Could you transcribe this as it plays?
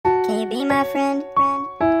Can you be my friend?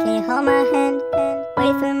 Can you hold my hand?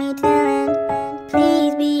 Wait for me till end.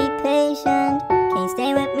 Please be patient. Can you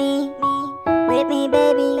stay with me? With me,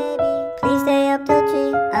 baby. Please stay up till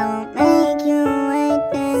 3. I won't make you wait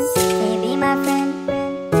then. Can you be my friend?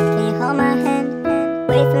 Can you hold my hand?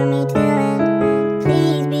 Wait for me till end.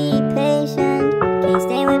 Please be patient. Can you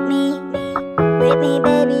stay with me? With me,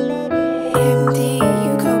 baby. MD,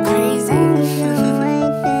 you go crazy.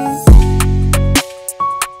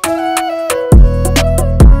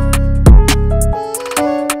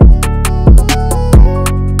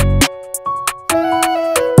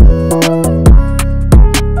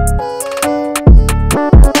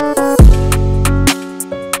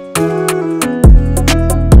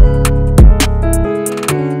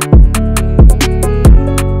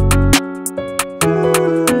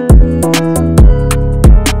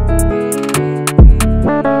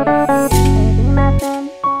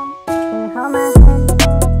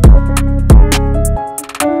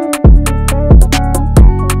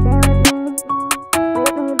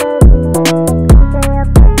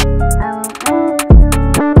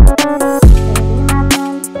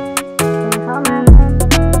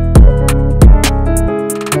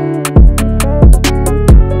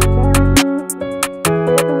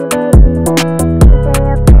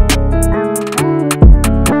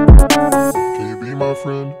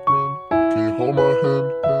 Friend, can you hold my hand?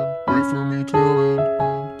 Wait for me till end.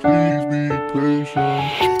 Please be patient.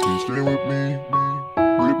 Can you stay with me?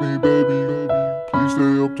 With me, baby. Please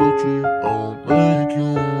stay up till 3. I won't make you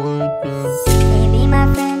wait then. Can you be my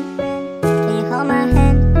friend? Can you hold my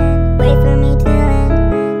hand? Wait for me till end.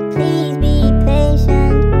 Please be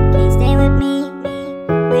patient. Can you stay with me?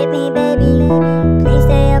 With me, baby. Please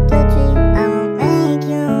stay up till 3. I won't make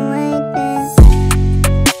you wait then.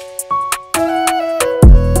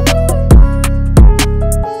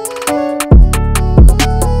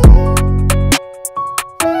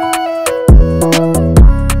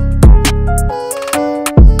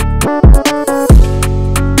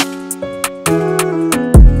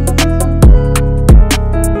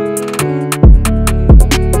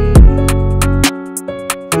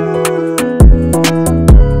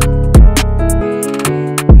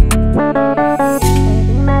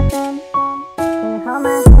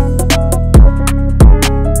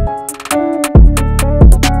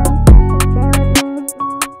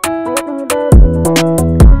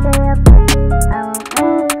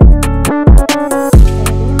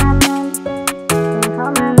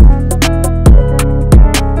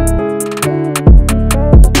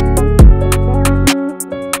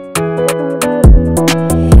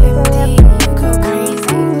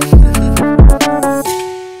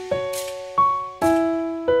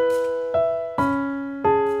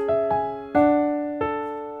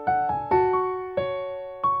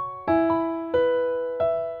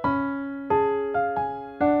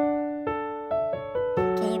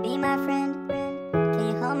 Can you be my friend? Can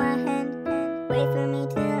you hold my hand? Wait for me.